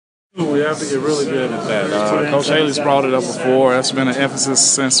We have to get really good at that. Coach Haley's brought it up before. That's been an emphasis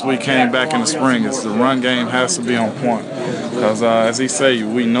since we came back in the spring. Is the run game has to be on point. Because as he said,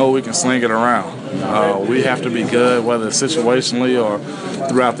 we know we can sling it around. We have to be good, whether it's situationally or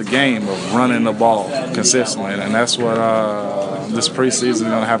throughout the game, of running the ball consistently. And that's what this preseason is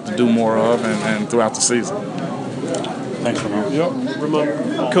going to have to do more of and throughout the season. Thanks, Ramon. Yep.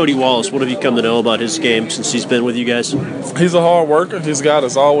 Ramon, Cody Wallace, what have you come to know about his game since he's been with you guys? He's a hard worker. He's a guy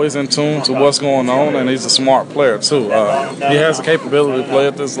that's always in tune to what's going on, and he's a smart player, too. He has the capability to play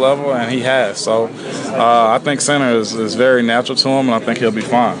at this level, and he has. So I think center is very natural to him, and I think he'll be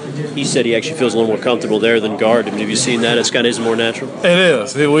fine. He said he actually feels a little more comfortable there than guard. I mean, have you seen that? It's kind of more natural? It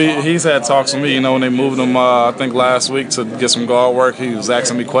is. He's had talks with me, when they moved him, I think last week to get some guard work. He was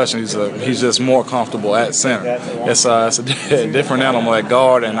asking me questions. He's just more comfortable at center. It's a different animal at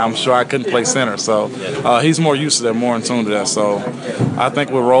guard, and I'm sure I couldn't play center. So he's more used to that, more in tune to that. So I think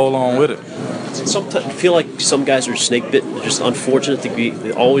we'll roll on with it. Sometimes I feel like some guys are snake bitten, just unfortunate to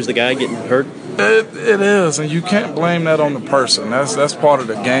be always the guy getting hurt. It is, and you can't blame that on the person. That's part of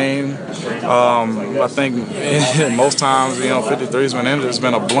the game. I think most times, 53's been injured. It's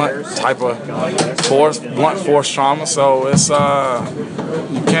been a blunt type of force trauma. So it's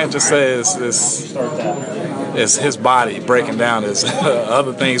you can't just say it's his body breaking down. It's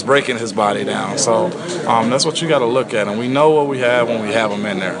other things breaking his body down. So that's what you got to look at, and we know what we have when we have him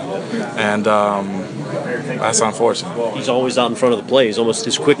in there, and that's unfortunate. He's always out in front of the play.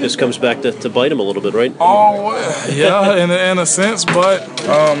 His quickness comes back to bite him a little bit, right? Oh, yeah, in a sense, but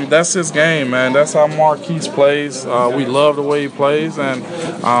that's his game, man. That's how Marquise plays. We love the way he plays, and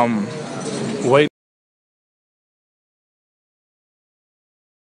wait.